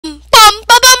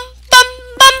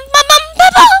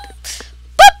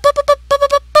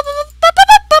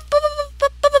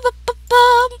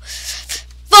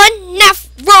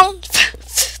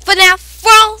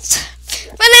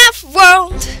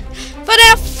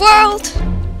world.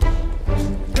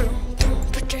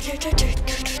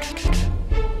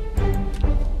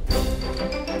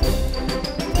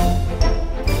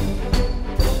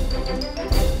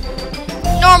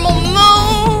 Normal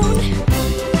mode.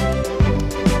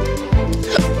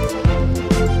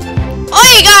 Oh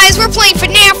hey guys, we're playing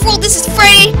FNAF World. This is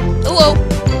Freddy. Hello.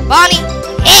 Bonnie.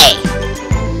 Hey.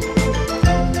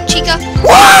 Chica.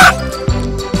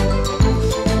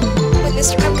 With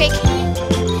Mr. Cupcake.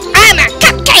 I'm a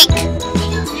cupcake.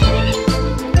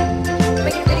 I'm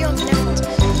making a video on FNAF World.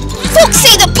 Folks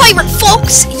say the pirate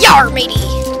folks. Yar matey.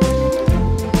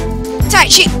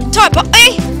 Tight shit. Toy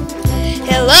boy.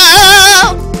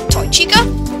 Hello. Toy Chica.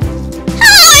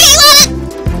 Hi.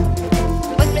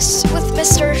 With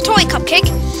Mr. Toy Cupcake.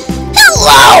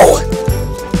 Hello.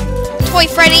 Toy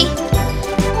Freddy.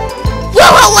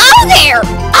 Well, hello there.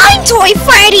 I'm Toy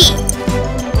Freddy.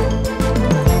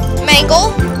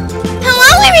 Mangle. Hello,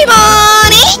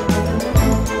 everybody.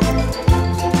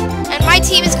 And my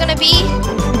team is gonna be.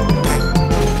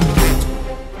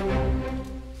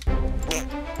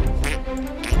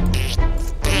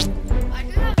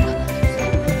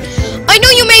 I know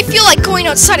you may feel like going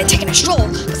outside and taking a stroll,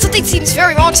 but something seems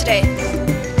very wrong today.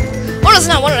 Well, it's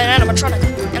not one of an animatronic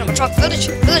village.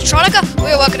 Villagetronica?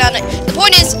 We are working on it. The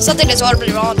point is, something is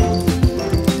horribly wrong.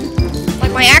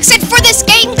 Like my accent for this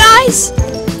game, guys?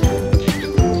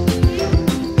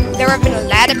 There have been a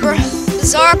lot of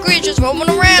bizarre creatures roaming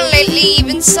around lately,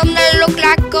 even some that look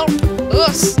like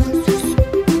us.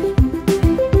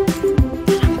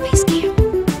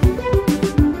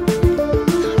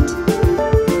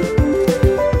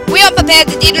 We are prepared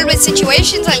to deal with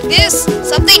situations like this.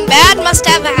 Something bad must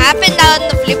have happened on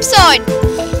the flip side.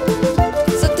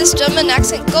 This German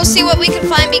accent. Go see what we can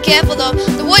find. Be careful though.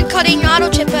 The wood cutting auto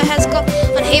chipper has gone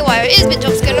on haywire. It has been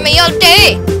jump scaring me all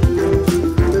day.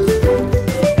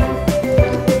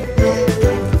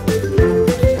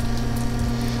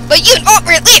 But you don't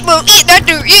really won't eat that,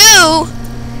 do you?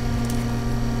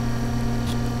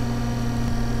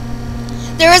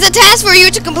 There is a task for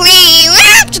you to complete. You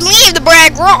have to leave the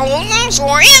brag wrong. I'm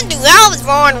sorry, and do all this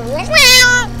fun.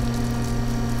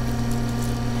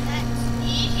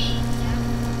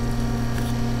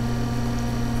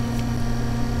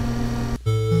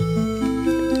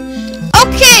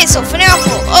 Okay, so FNAF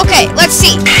World. Okay, let's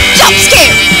see. Jump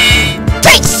scare!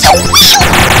 Face the wheel!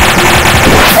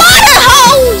 Water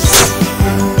hose!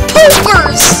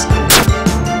 Poopers!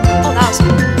 Oh, that was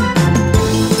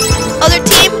other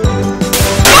team.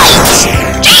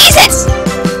 Wait! Jesus!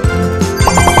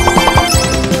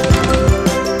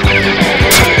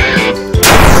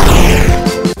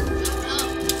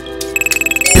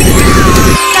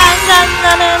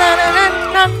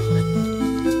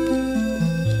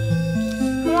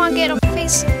 Get a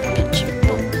face picture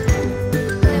book.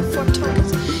 I have 4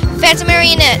 tokens. Phantom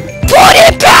Marionette. Put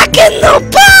it back in the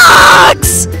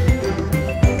box!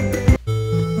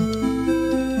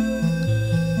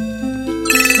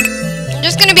 I'm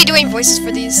just gonna be doing voices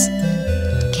for these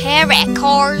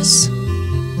characters.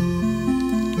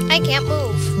 I can't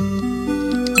move.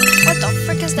 What the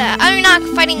frick is that? I'm not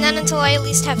fighting that until I at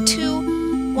least have 1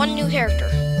 new character.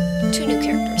 2 new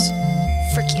characters.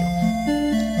 Frick you.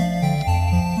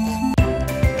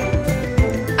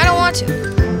 To.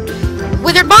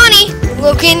 Withered Bonnie,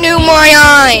 look into my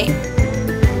eye.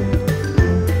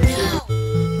 No.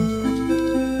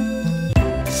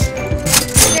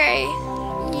 Yay!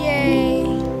 Yay!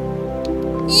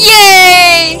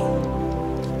 Yay!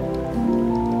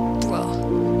 Bro,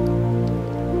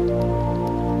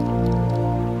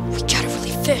 we gotta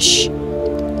really fish.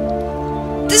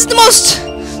 This is the most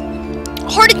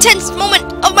heart intense moment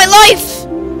of my life.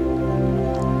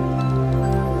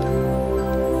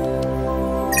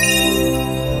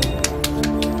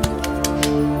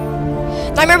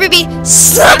 Nightmare Baby,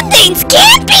 some things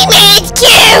can't be made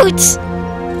cute!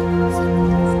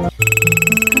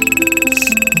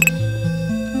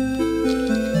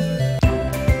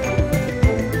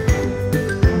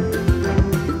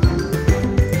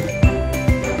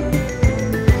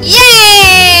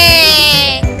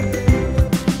 Yay!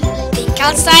 Think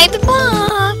outside the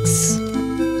box.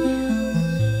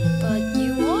 But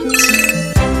you want to.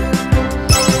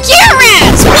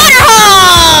 Carrots! Water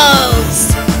hose!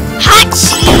 Hot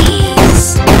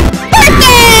cheese!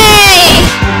 Birthday!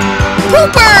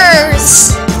 Poopers!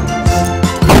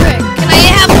 Frick, can I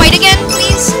have white again,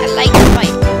 please? I like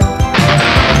white.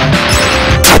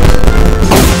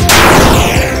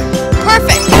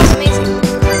 Perfect, that was amazing.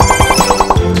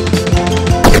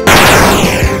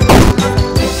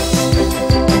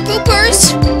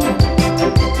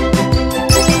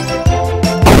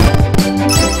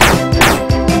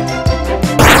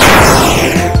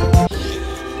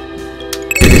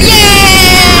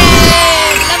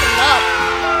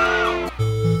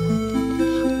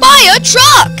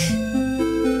 truck!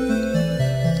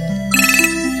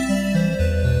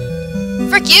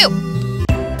 Frick you!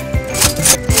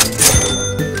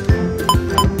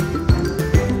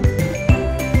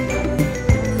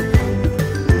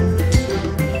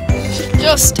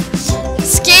 Just,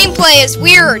 this gameplay is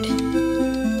weird.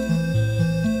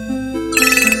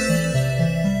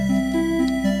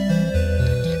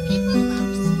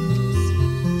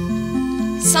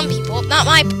 Some people, not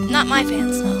my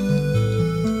fans though.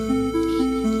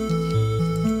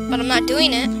 But I'm not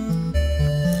doing it.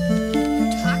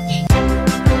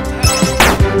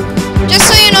 Just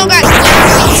so you know, guys, I'm not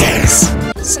playing Sims.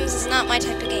 Sims is not my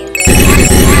type of game. No,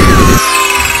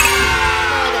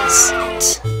 it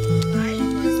isn't.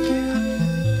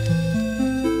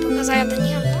 Because I have the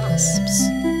neon wasps.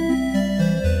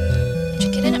 Did you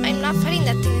get it? I'm not fighting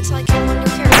that thing until I get one new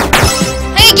character.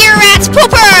 Hey, gear rats,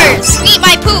 poopers! Eat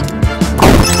my poop!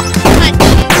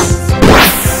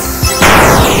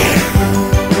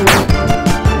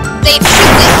 They've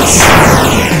shootings.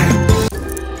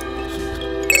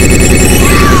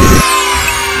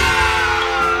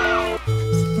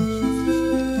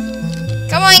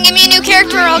 Come on, give me a new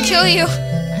character or I'll kill you.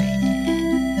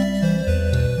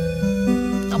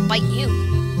 I'll bite you.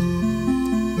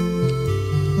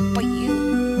 Bite you.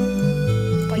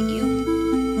 Bite you.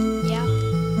 Yeah.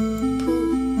 Poo.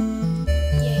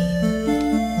 Yay.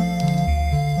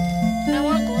 I don't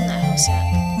want to go in that house yet.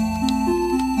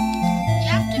 You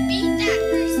have to beat that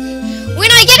person.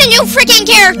 When I get a new freaking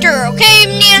character, okay,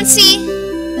 Nancy?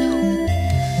 No.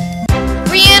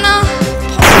 Brianna,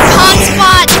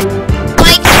 Pawnspot,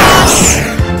 Mike Toss,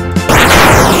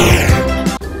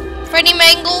 Freddie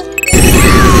Mangle.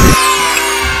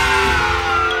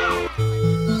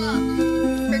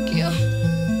 Frick you.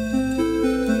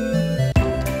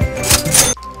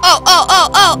 Oh!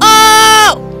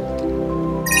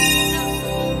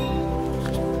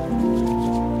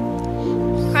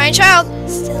 Crying child.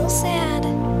 Still sad.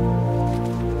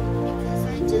 Because I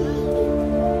died.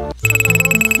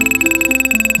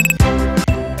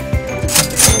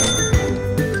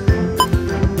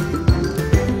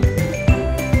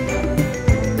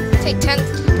 Take 10.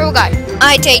 Purple guy.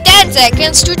 I take 10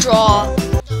 seconds to draw.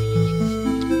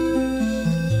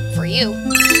 For you.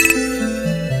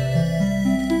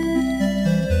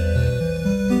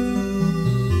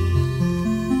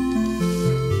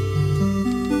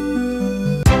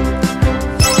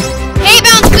 Hey,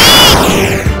 bounce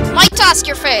me! Mike tossed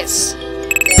your face.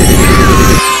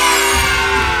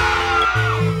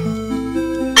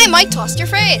 I might toss your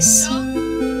face. No.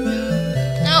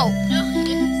 No. No.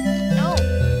 Yes. No.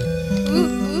 Ooh,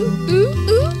 ooh, ooh,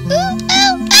 ooh, ooh,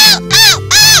 ooh, ooh, ooh,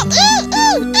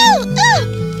 ooh, ooh,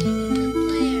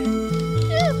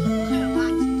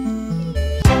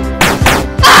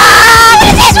 Ah! What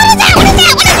is this? What is that? What is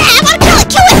that? What is that? I want to kill it!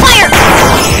 Kill it! Fire!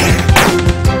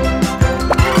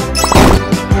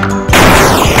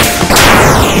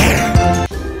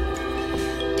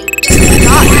 They just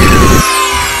got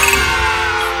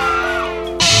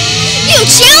New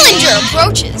challenger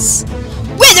approaches.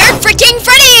 Withered freaking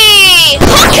Freddy!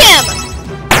 Hook him!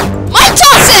 Might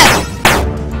toss him!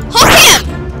 Hook him!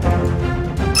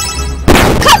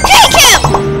 Cupcake him!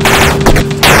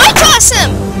 Might toss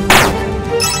him!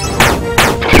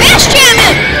 Mash jam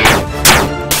him!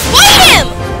 Bite him!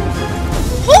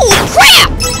 Holy crap!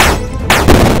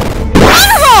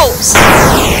 Honor rolls!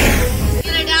 He's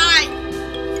gonna die.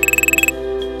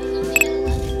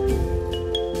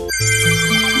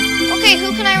 Okay, who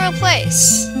can I replace?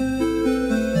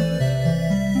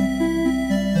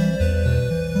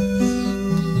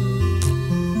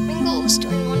 Mingle's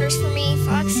doing wonders for me.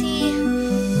 Foxy.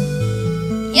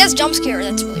 He has jump scare,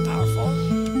 that's really powerful.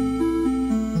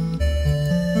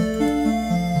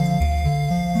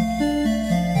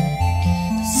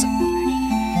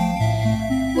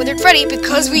 Withered Freddy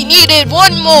because we needed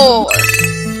one more.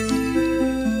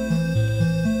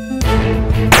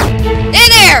 Hey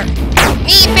there!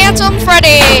 Me, Phantom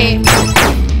Freddy!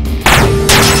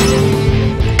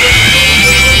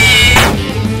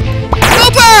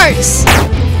 Goopers!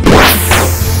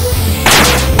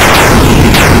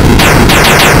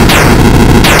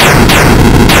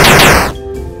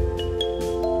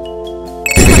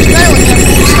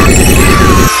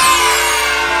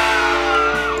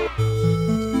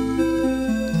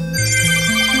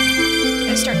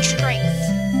 Gotta start strength.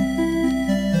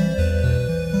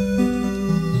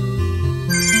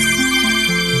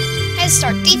 Let's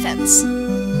start defense.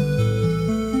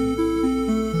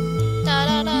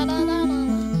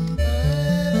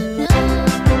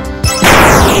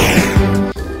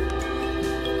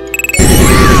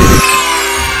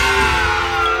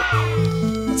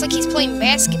 Looks like he's playing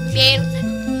basketball.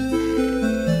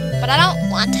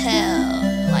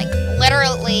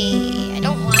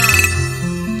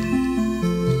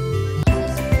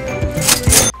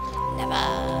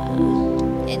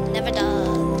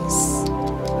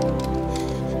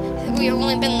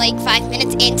 like 5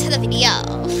 minutes into the video.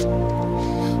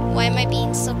 Why am I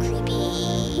being so creepy?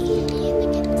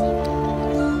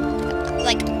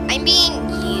 Like, I'm being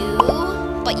you,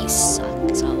 but you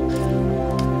suck, so.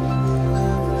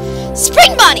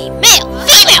 Spring bunny, male,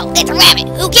 female, it's a rabbit,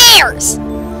 who cares?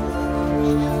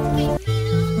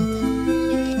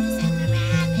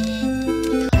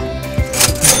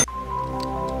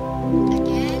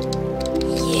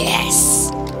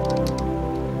 Yes!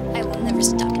 I will never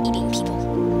stop eating people.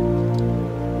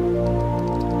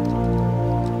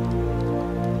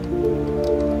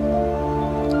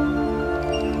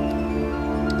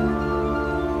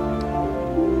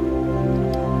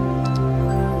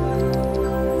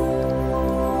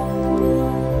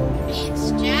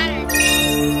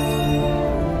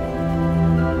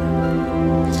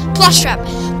 Plush trap.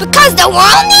 Because the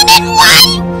world needed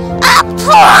one! A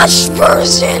plush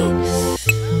person!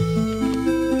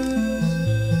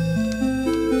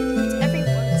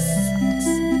 Everyone sucks.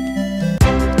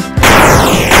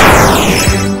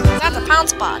 That's a pound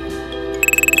spot.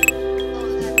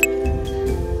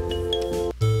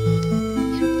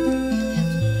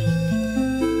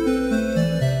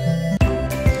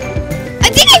 I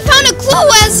think I found a clue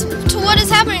as to what is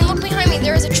happening. Look behind me.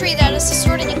 There is a tree that is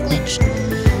distorted and glitched.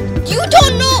 You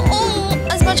don't know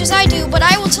as much as I do, but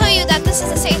I will tell you that this is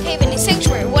a safe haven, a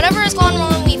sanctuary. Whatever has gone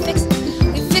wrong, we fix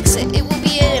it. It will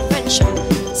be an adventure.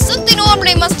 Something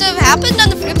horrible must have happened on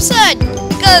the flip side,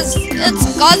 because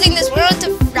it's causing this world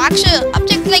to fracture.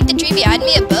 Objects like the tree behind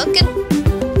me are broken.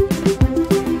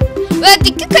 But I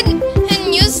think you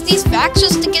can use these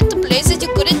fractures to get to places you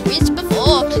couldn't reach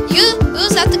before. You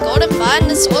have to go and find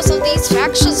the source of these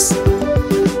fractures.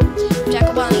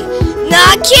 Jacobani.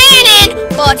 Not kidding,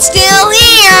 but still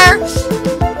here.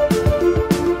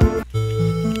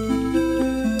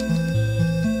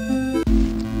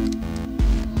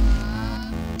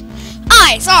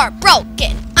 Eyes are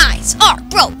broken. Eyes are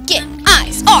broken.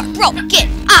 Eyes are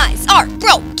broken. Eyes are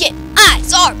broken.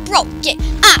 Eyes are broken.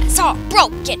 Eyes are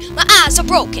broken. My eyes are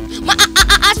broken. My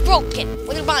eyes broken.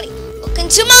 With your body. Look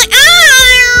into my eye.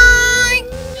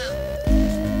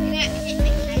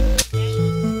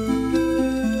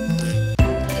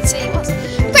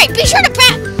 Great, be sure to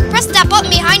press that button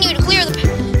behind you to clear the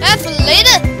path for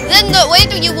later. Then the way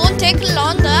you won't take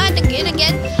long time to get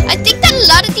again. I think that a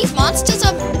lot of these monsters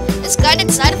are misguided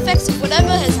side effects of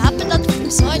whatever has happened on the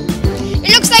flip side.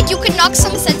 It looks like you can knock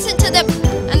some sense into them,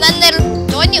 and then they'll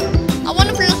join you. I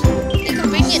wonder if it'll be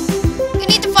convenient. You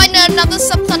need to find another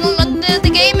subtunnel under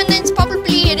the game, and then it's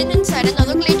probably hidden inside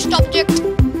another glitched object.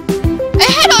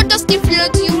 Ahead or dusty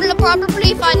fields, you will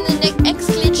probably find the next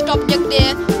glitched object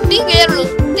there. Be careful,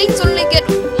 things only get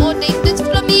more dangerous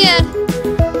from here.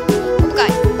 Okay,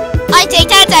 I take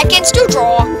 10 seconds to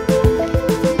draw.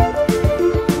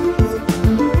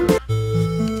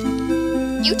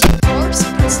 You take 4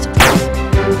 seconds to draw.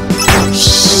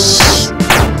 Shh!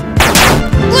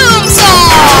 Bloom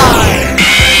song!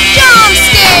 Jump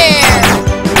scare!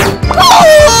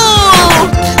 Poop!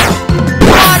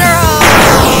 Water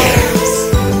hose!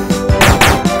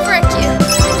 Frick you.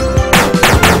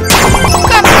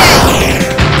 Cupcake!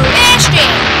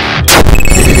 Ashton!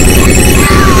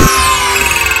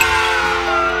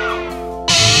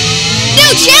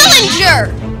 New challenger!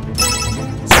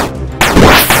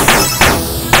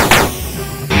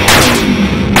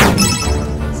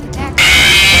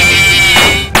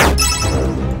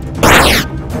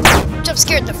 Jump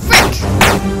scared the frick!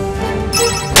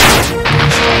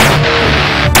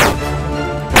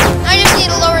 I just need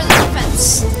to lower the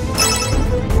defense.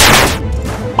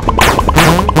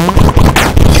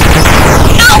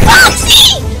 No, Foxy!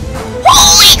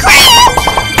 Holy crap!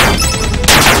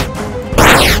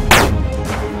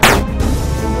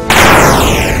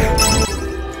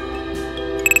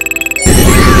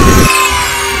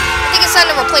 I think it's time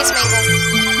to replace Mangle.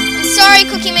 I'm sorry,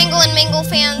 Cookie Mangle and Mangle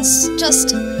fans.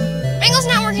 Just Mangle's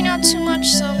not working out too much,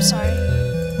 so I'm sorry.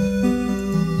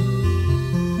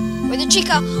 Where's the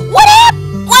Chica? What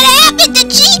happened to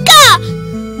Chica?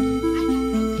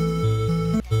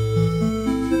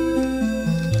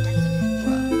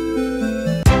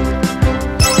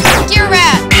 Dear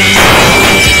Rat.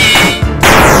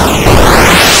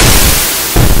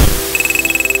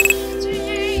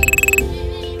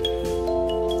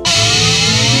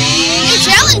 New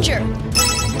challenger.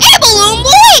 Hey, Balloon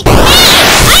Boy! I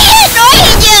had no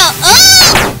idea!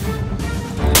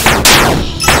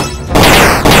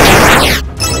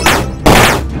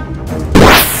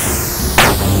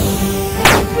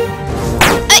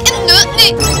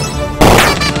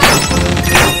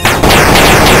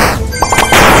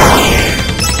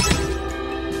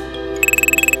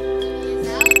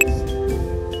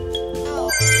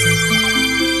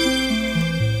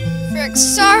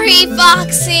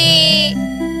 Foxy!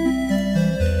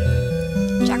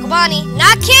 Jacobani,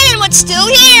 not kidding, but still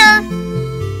here!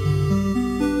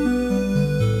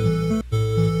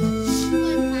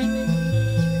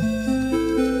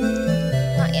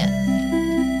 Not yet.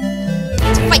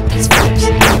 Let's fight these folks.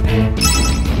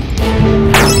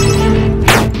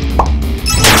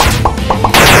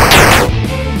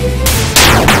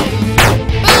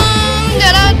 Boom!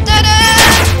 Da-da-da-da!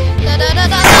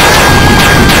 Da-da-da-da-da!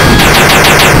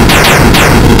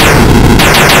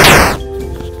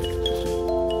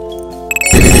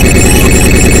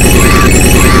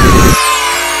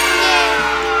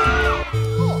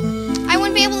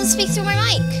 Speak through my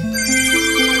mic.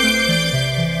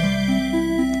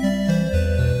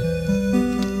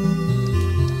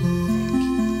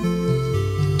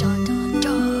 Da da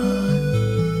da.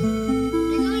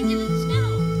 They're going to the snow.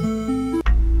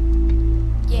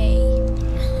 Yay.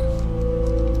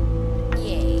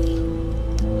 Yay.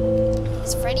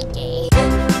 Is Freddy gay?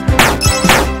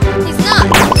 He's not.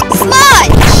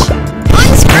 Sludge!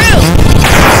 Unscrew!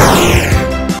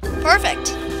 Perfect.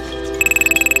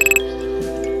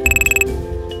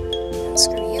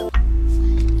 Screw you.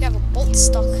 You have a bolt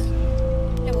stuck.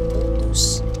 You have a bolt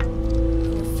loose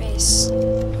in your face.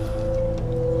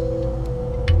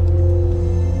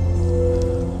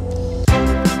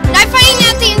 Not fighting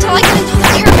that thing until I get another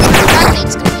character. That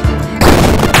thing's gonna kill the heck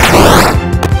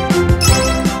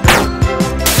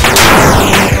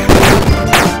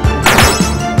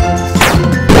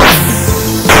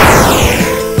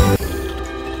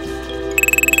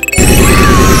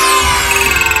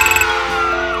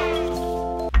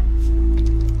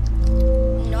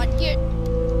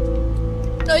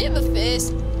I have a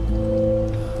face.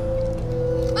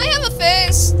 I have a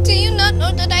face. Do you not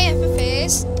know that I have a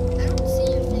face? I don't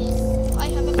see your face. I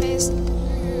have a face.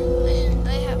 I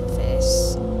have a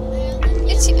face.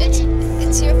 It's your face.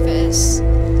 It's your face.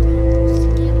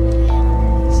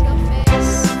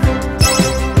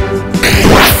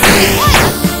 What?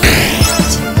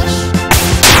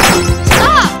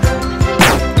 Stop!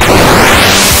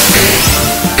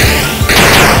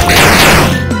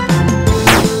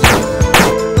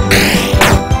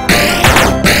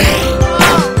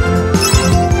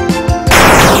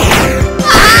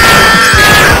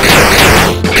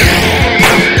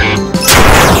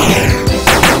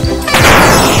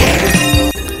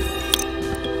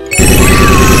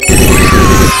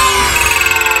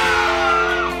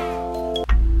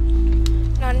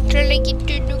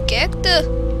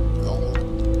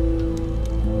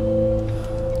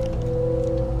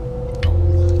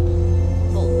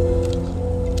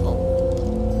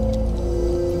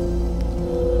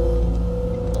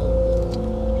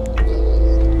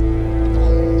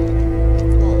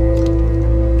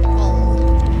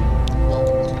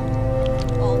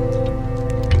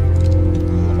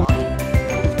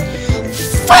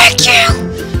 Frick you!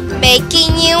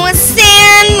 Making you a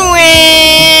sandwich!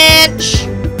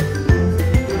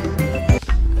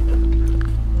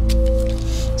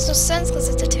 It's no sense because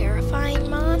it's a terrifying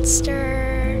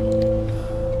monster.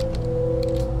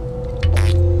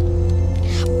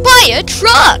 Buy a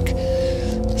truck!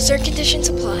 Certain conditions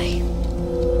apply.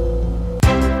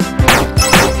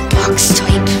 Box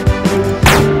type.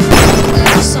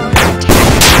 Son,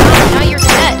 now you're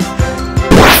dead.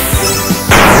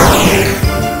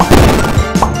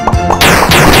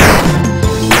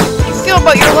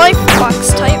 About your life,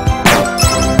 box type.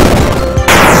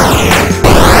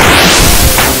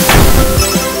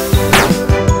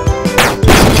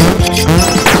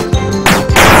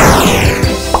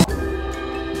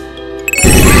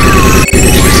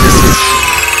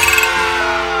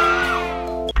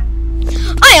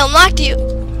 I unlocked you.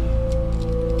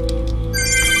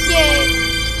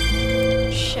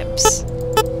 Yay. Ships.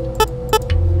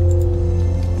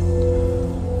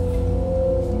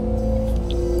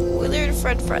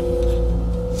 Fred.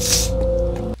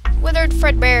 Withered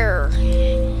Fredbear.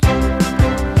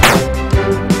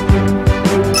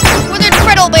 Withered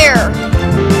Freddlebear.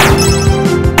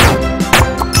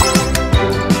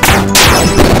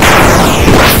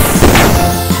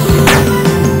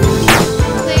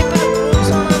 They put a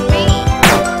bruise on me.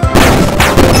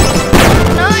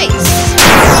 Nice.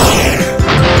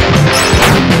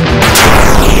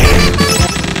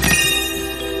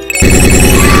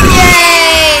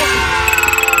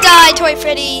 Toy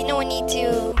Freddy, no one needs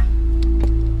you.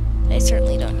 I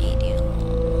certainly don't need you.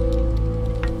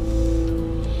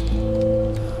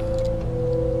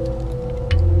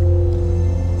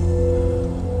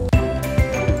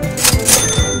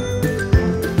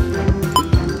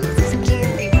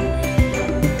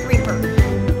 Reaper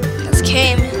has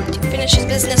came to finish his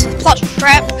business with plush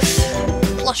crap.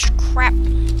 Plush crap.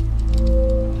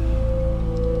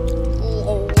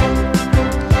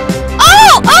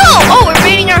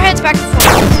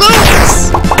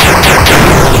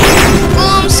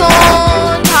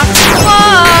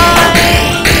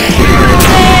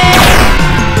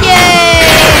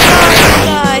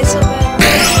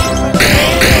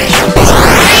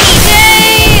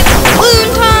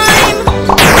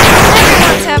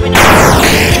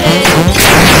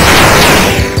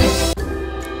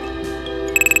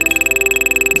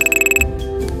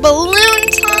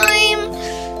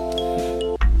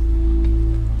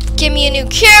 me a new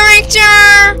character.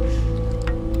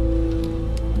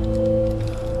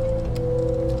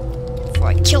 Before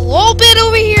I kill a little bit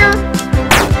over here.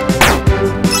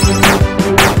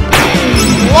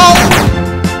 Whoa.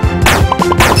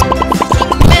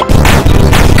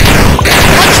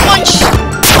 Munch, munch.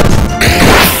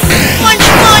 Munch,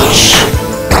 munch.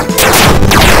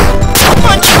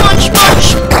 Munch, munch, munch.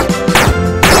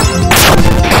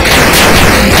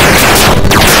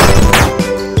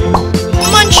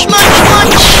 Munch, munch,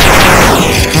 munch.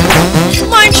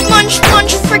 Munch, munch,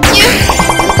 munch, frick you.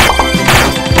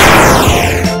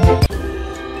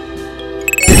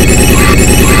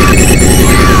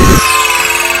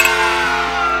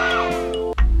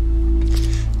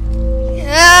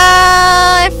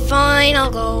 Fine,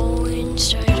 I'll go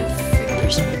inside of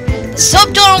Frickers. The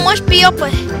subtitle must be up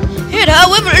ahead,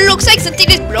 however, it looks like something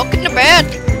is blocking the bed.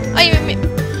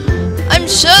 I'm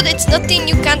sure it's nothing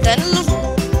you can't handle.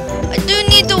 I do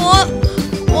need to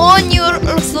warn you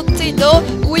or something though.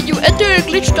 When you enter a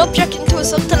glitched object into a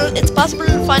subtunnel, it's possible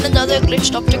to find another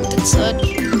glitched object inside.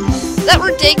 That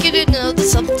will take you to another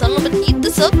subtunnel, but in the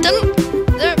subtunnel,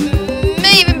 there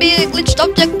may even be a glitched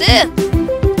object there.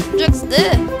 Objects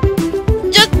there.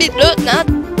 Just be not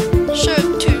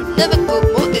sure to never go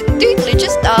more than 3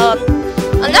 glitches down.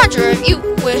 I'm not sure if you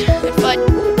will find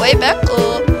your way back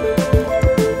up.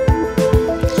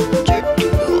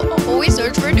 Always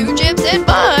search for new gems and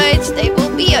bites. They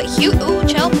will be a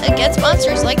huge help against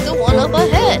monsters like the one up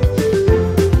ahead.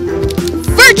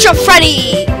 Virtual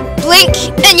Freddy! Blink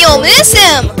and you'll miss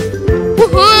him!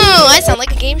 Woohoo! I sound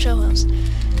like a game show host.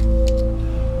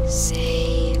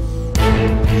 Save.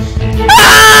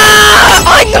 Ah!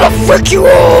 I'm gonna frick you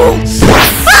all!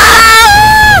 Ah!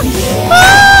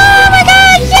 Oh my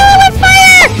god! Kill it with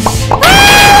fire! Ah!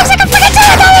 Looks like a freaking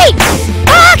Teletubby!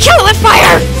 Ah! Kill it with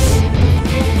fire!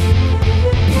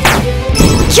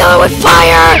 Kill it with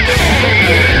fire!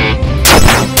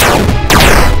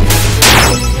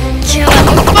 Kill it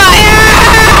with fire!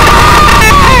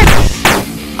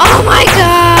 Oh my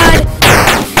god!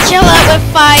 Kill it with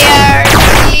fire!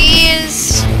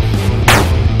 Please!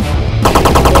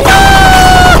 No!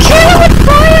 Kill it with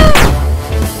fire!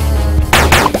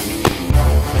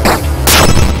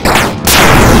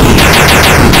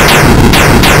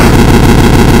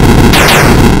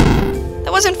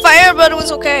 That wasn't fire, but it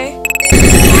was okay.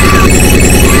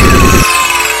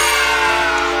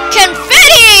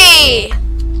 Confetti!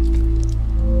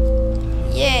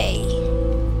 Yay.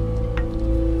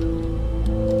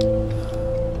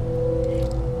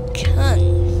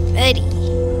 Confetti.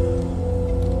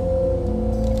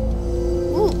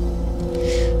 Ooh.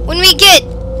 When we get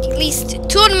at least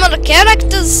 2 more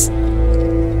characters.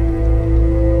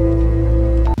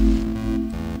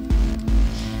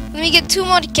 When we get 2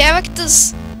 more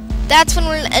characters, that's when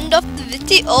we'll end off the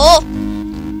video.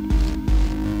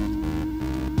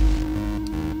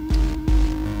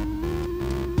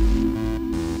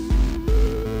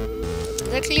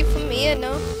 Luckily for me, I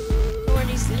know where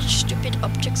these little stupid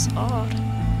objects are.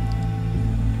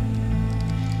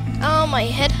 Oh, my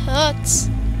head hurts.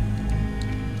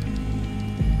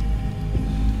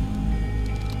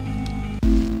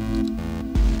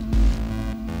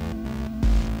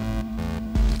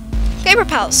 Paper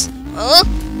pals. Huh?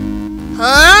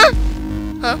 Huh?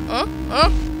 Huh? Huh? Huh?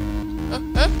 Huh?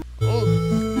 Huh? Ooh. Ooh.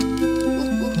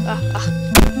 Ooh. Ah. Ah.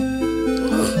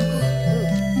 Ooh. Ooh.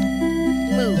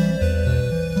 Move.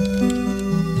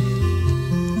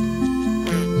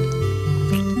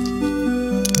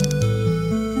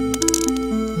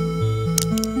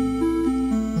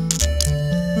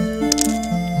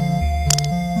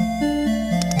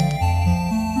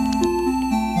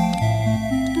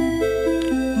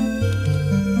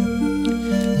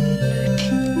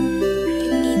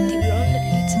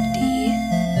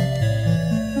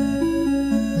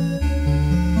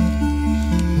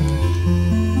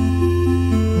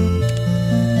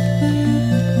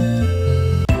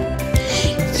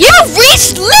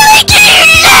 Reached Lily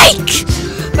Lake!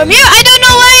 From here, I don't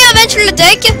know where I eventually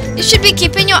take you. You should be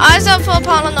keeping your eyes out for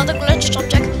upon another glitched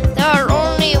object. There are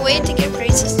only a way to get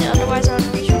places, otherwise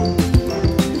unreachable.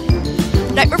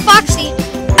 Nightmare Foxy,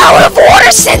 out of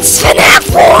order since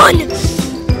FNAF 1!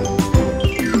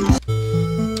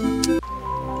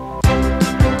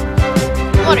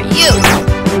 What are you?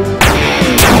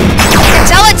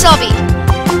 Tell it, Tubby!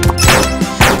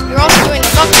 You're also doing the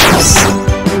doctors.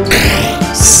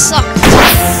 Suck.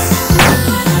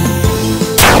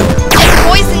 I'm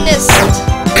poisonous.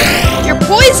 You're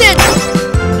poisoned.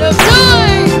 No,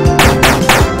 die.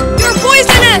 You're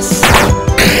poisonous.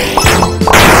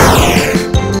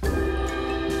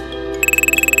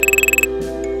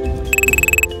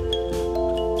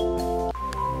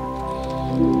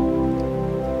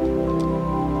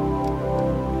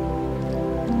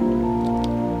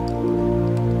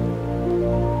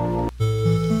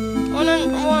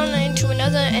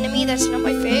 me. That's not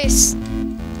my face.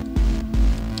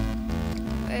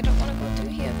 I don't want to go through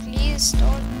here. Please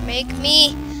don't make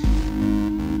me.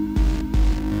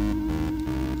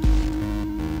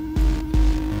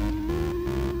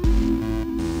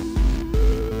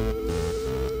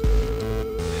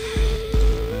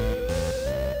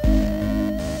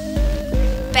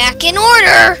 Back in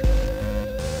order.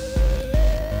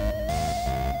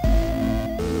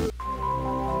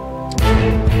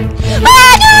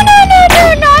 Ah,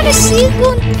 no, not a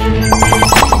sequel.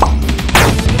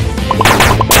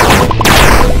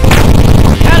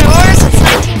 Out of order since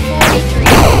 1943.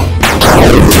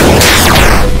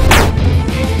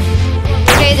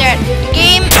 Okay, that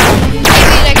game.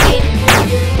 Maybe that game.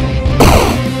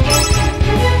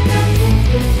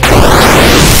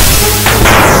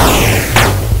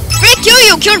 Frick you!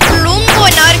 You killed Balloon Boy,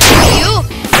 not to kill you.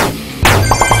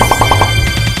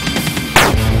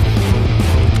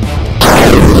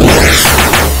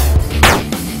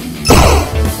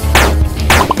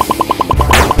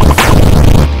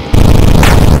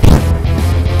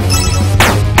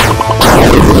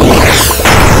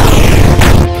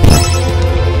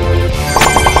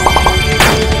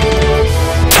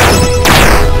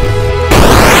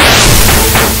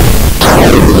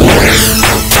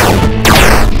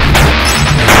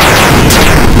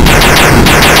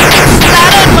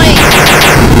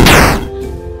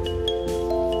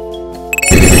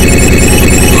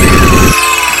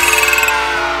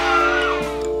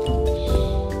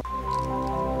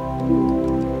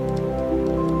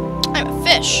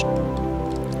 Fish.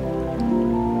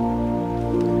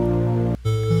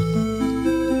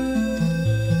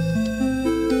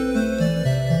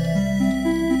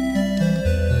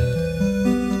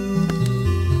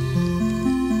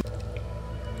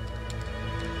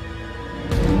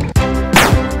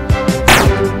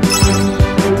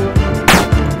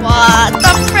 What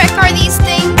the frick are these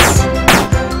things?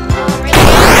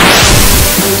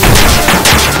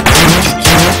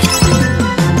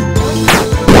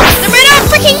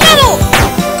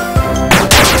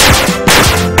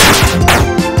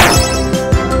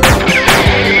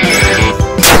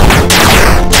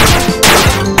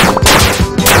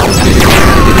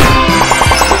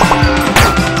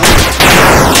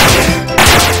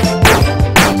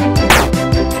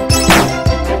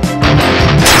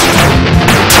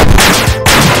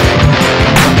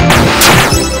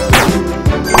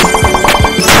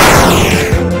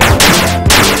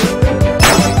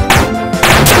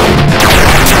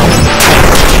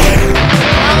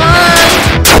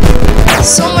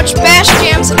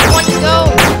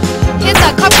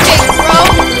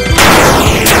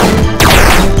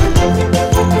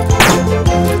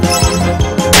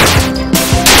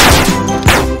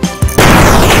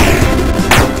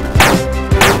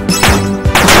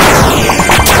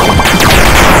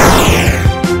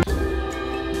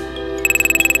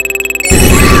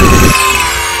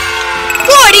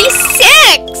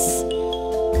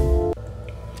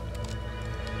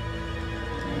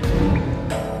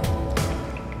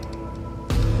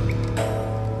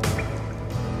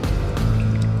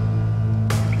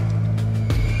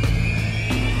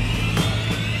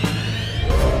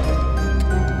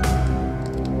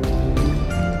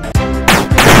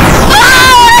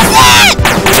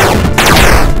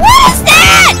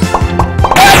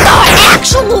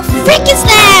 frick is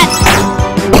that?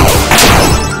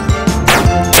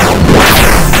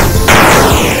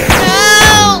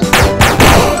 No!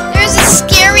 There's a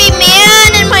scary man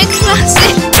in my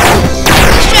closet.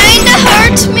 He's trying to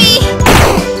hurt me.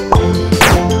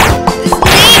 His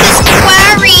name is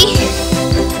Quarry.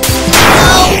 No!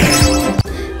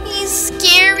 He's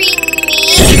scaring me.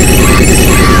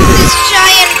 His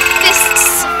giant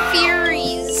fists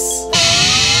furies.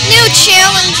 New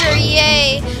challenger,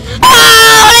 yay.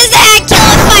 Oh, what is that?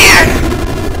 Killing fire!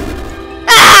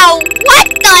 Ow! What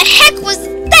the heck was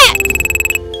that?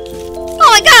 Oh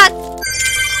my god!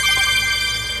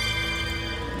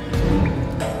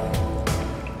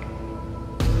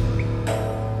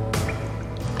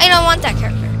 I don't want that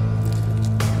character.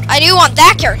 I do want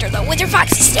that character though. Winter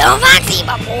Fox is still Foxy,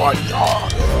 but more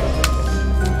yarn.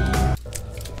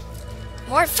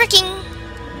 More freaking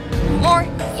more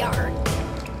yarn.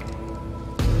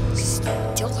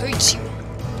 Still hurts you.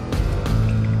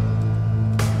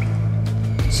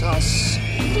 Sus.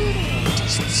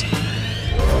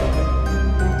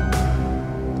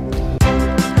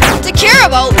 To care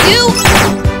about you.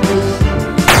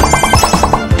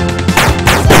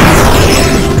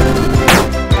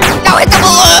 Now hit the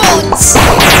balloons.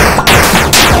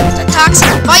 The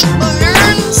toxic bite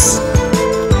balloons.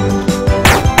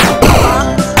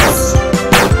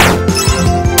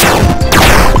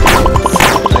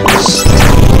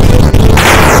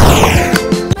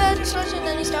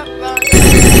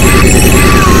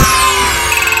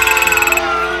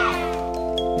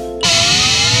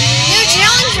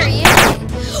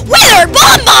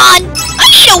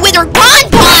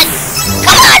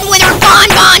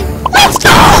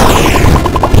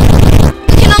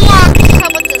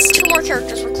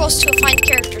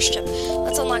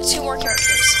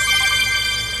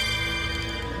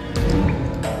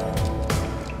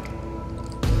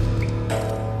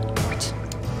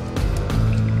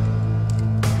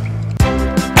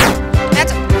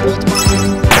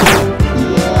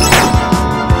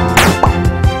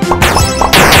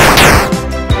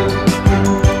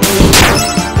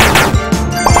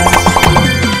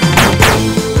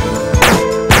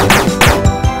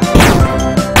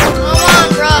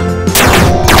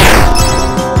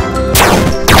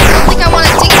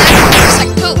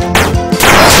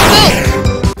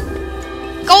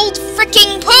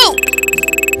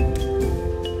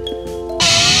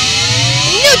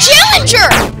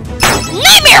 future!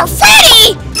 Nightmare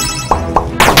Freddy!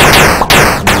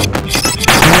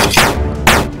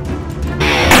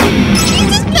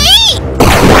 Jesus, mate!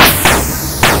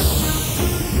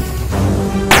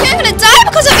 I'm gonna die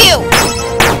because of you!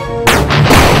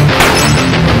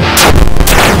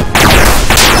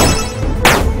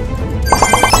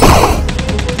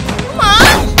 Come on!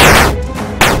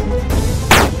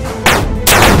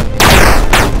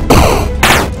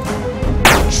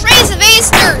 Trays of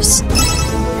Asters!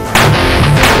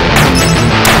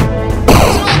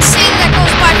 There's an old saying that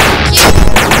goes by for you.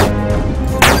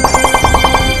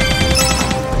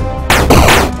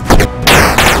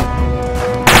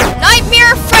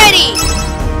 Nightmare Freddy!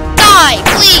 Die,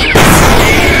 please!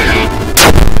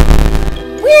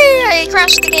 Whee! I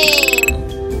crashed the game!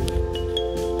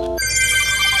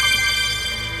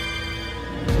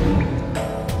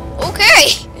 Okay!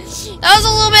 That was a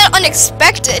little bit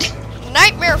unexpected.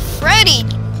 Nightmare Freddy!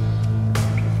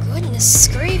 Goodness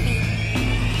gravy.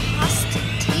 Pasta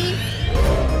tea.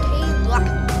 Black.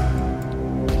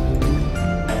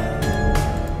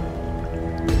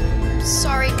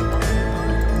 Sorry.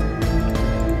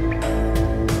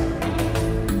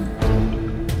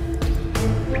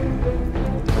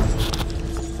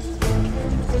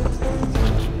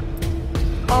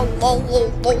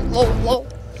 Oh.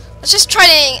 Let's just try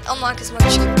to unlock as much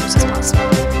characters as possible.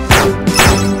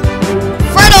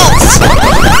 Freddles!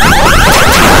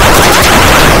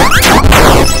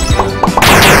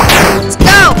 Let's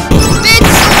go!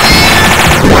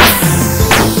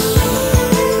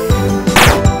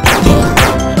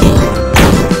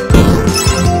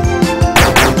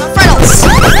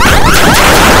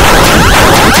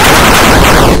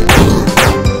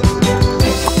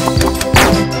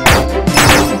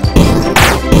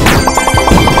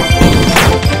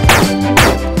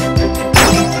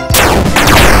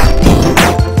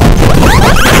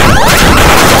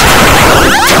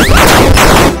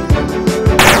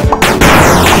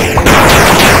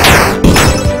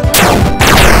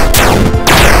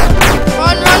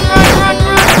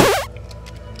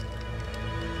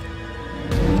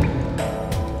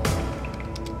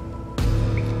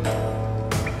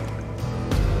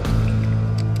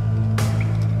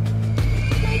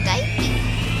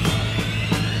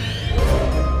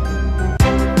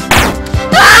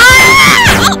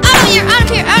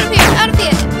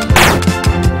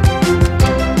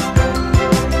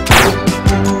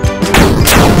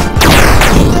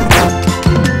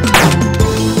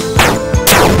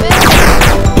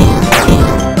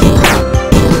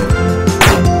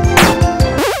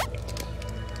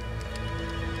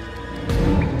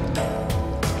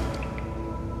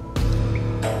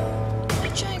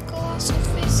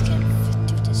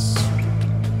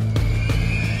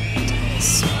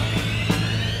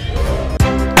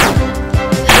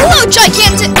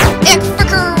 Gigantic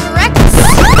Rex.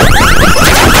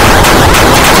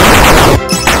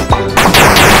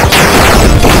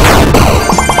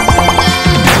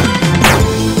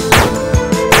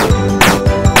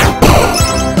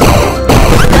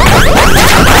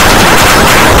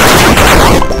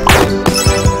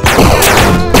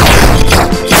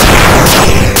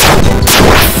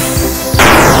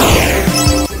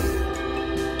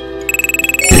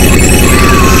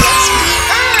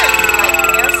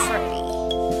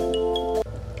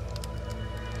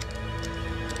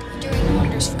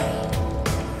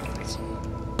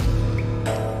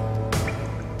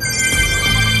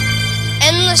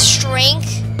 Endless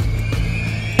strength.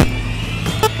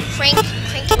 Crank it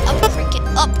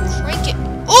up, crank it.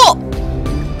 Oh!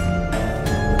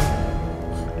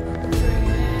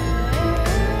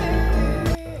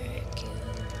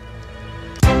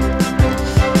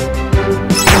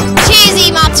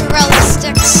 Cheesy mozzarella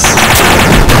sticks.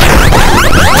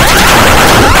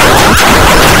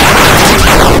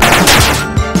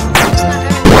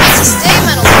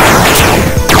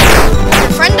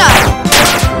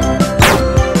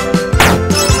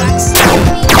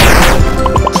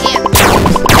 Can't.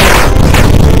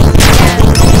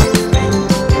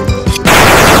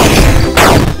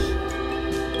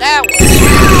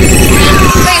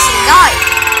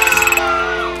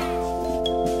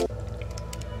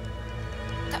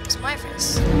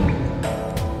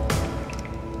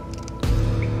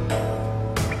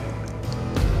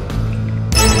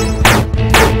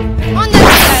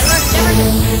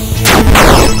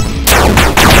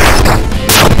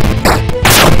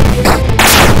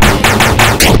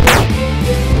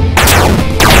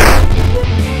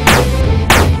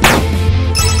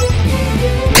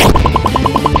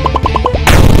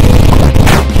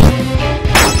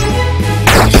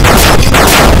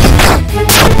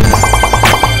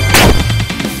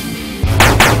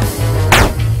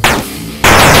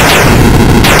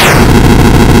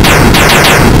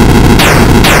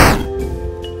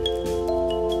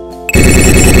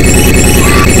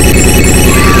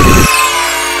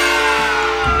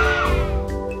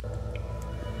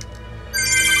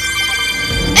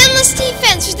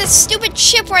 this stupid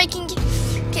ship where I can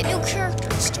get new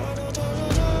characters.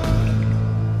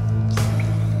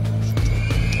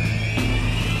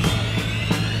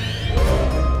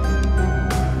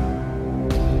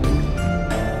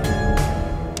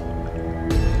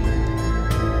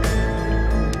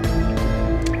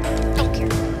 Don't care.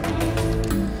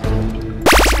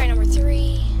 Try number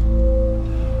 3.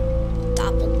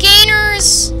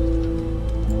 Doppelgangers.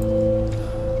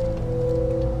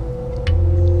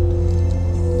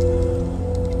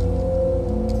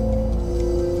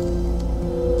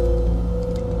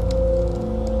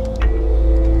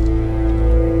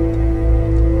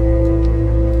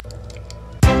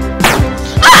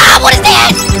 What is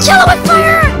that? Yellow with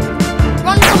fire!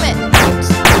 Run from it.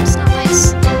 It's not nice.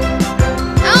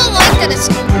 I don't like that it's...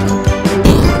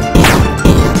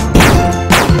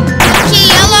 Okay,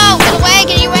 yellow! Get away,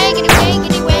 get away, get away,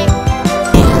 get away.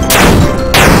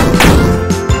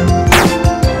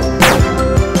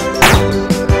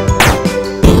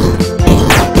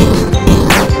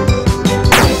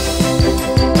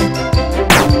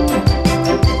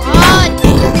 Run!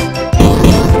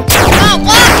 Stop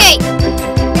walking!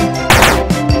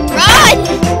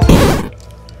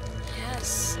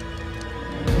 Yes.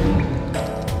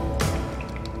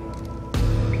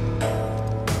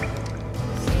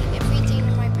 See everything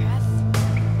in my path.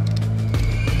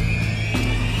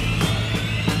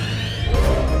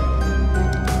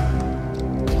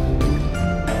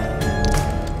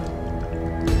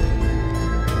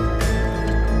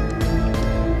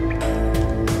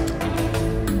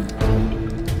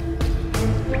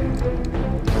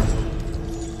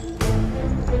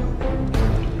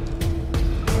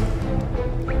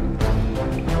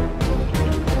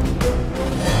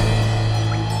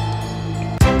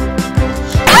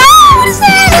 What is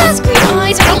that? It has green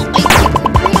eyes. I don't like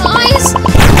green eyes.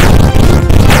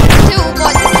 Too,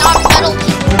 but not metal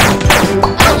people.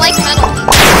 I don't like metal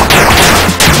people.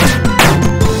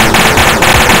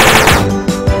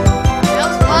 That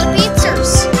was a lot of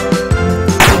pizzas.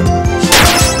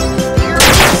 Bigger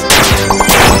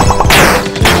pizza.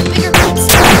 A bigger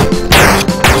pizza.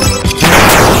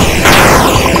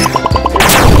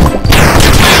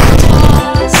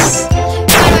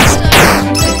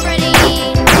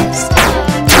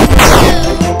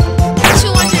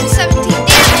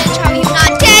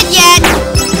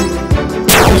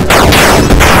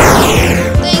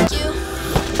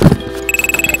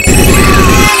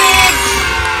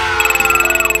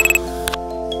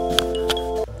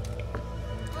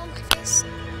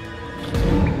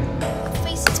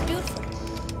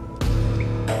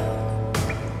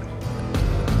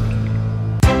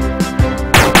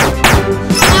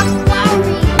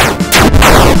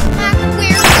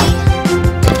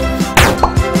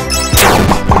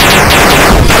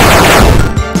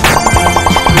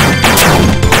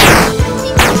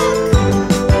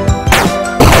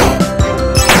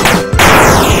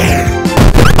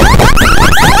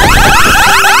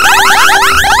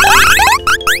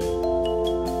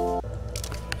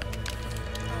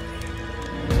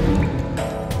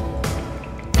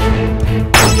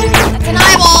 That's an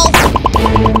eyeball!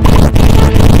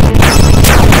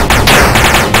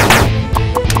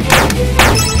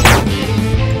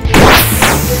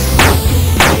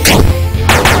 I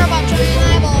don't care about giant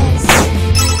eyeballs.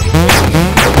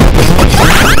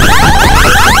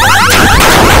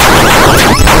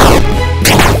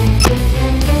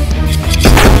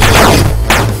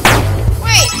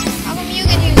 Wait, how come you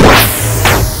can use it?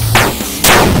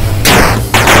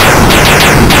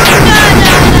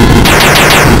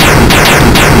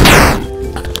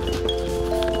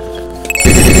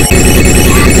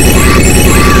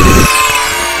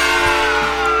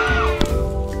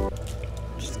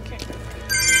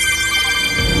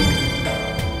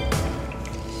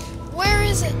 Where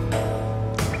is it?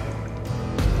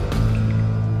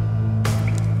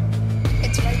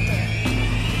 It's right there.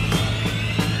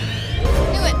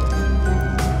 Knew it.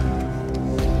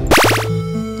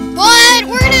 But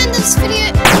we're gonna end this video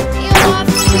off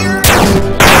here.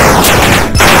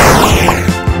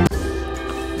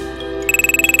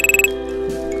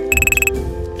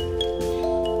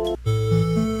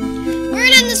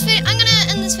 I'm gonna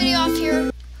end this video off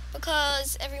here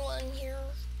because everyone here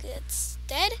gets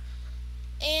dead.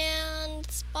 And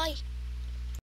bye.